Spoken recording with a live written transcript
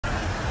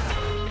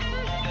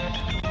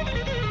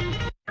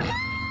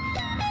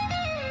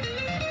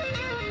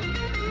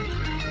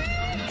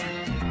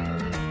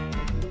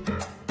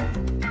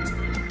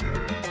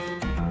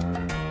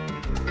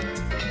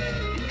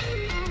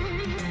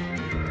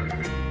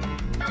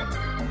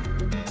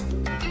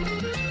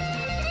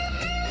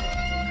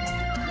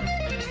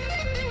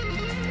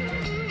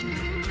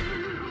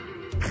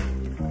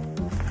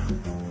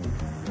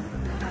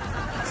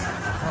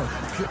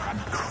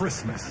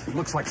Christmas. It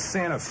looks like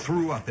Santa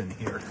threw up in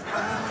here.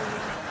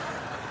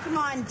 Come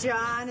on,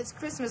 John. It's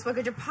Christmas. What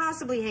could you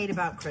possibly hate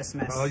about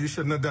Christmas? Oh, you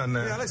shouldn't have done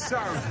that. Yeah, let's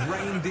start with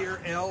reindeer,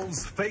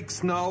 elves, fake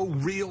snow,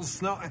 real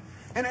snow,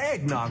 and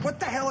eggnog. What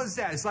the hell is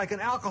that? It's like an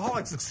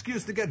alcoholic's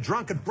excuse to get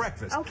drunk at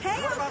breakfast. Okay,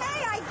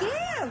 I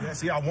give. Yeah,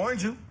 see, I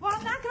warned you. Well,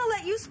 I'm not going to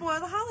let you spoil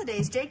the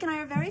holidays. Jake and I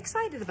are very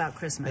excited about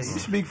Christmas. Hey, you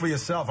speak for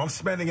yourself. I'm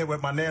spending it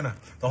with my Nana.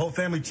 The whole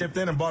family chipped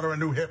in and bought her a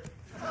new hip.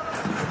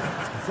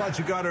 I thought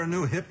you got her a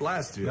new hip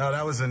last year. No,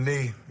 that was a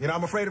knee. You know,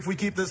 I'm afraid if we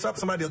keep this up,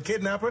 somebody will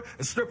kidnap her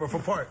and strip her for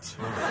parts.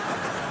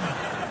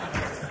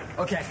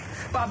 Okay,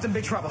 Bob's in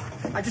big trouble.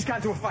 I just got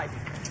into a fight.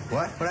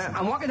 What? What happened?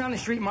 I'm walking down the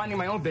street minding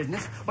my own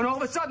business when all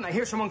of a sudden I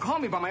hear someone call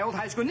me by my old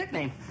high school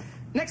nickname.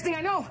 Next thing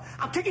I know,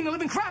 I'm kicking the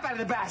living crap out of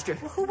the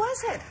bastard. Well, who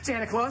was it?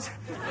 Santa Claus.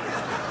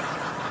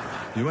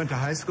 You went to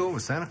high school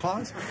with Santa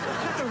Claus?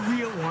 Not the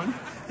real one.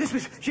 This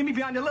was Jimmy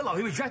Beyond the Lilo.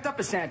 He was dressed up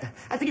as Santa.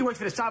 I think he works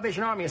for the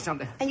Salvation Army or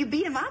something. And you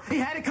beat him up? He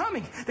had it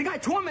coming. The guy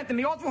tormented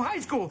me all through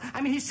high school.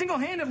 I mean, he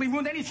single-handedly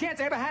ruined any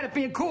chance I ever had of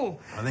being cool.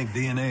 I think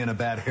DNA and a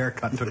bad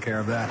haircut took care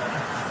of that.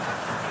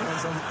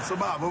 So,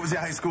 Bob, what was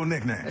your high school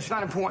nickname? It's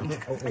not important.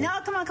 No,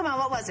 come on.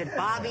 What was it?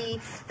 Bobby,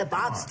 the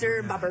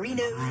Bobster,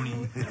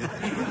 Barbarino?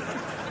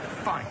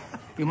 Fine.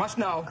 You must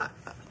know.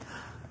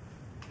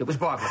 It was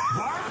Barbara.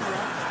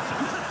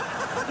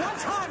 One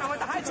time I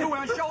went to high school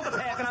wearing shoulder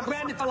pads and I'm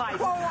branded for life.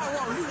 Whoa,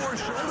 you wore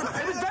shoulder pads?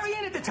 It was very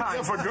in at the time.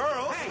 Yeah, for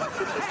girls. Hey,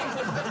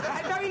 I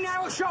had very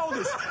narrow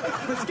shoulders,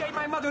 which gave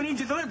my mother an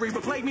easy delivery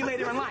but plagued me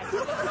later in life.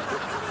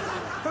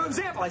 For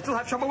example, I still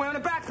have trouble wearing a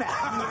backpack.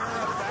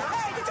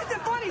 Hey, this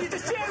isn't funny, this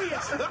is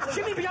serious.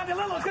 Jimmy Beyond the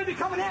Lilo is going to be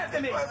coming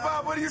after me. Hey,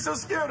 Bob, what are you so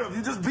scared of?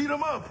 You just beat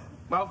him up.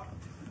 Well,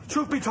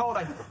 truth be told,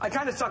 I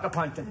kind of sucker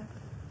punched him.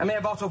 I may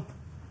have also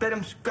bit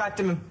him, scratched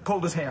him, and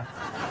pulled his hair.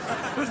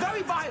 It was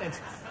very violent.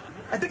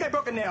 I think I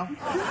broke a nail.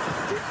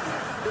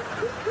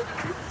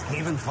 He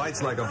even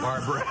fights like a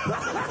barbarian.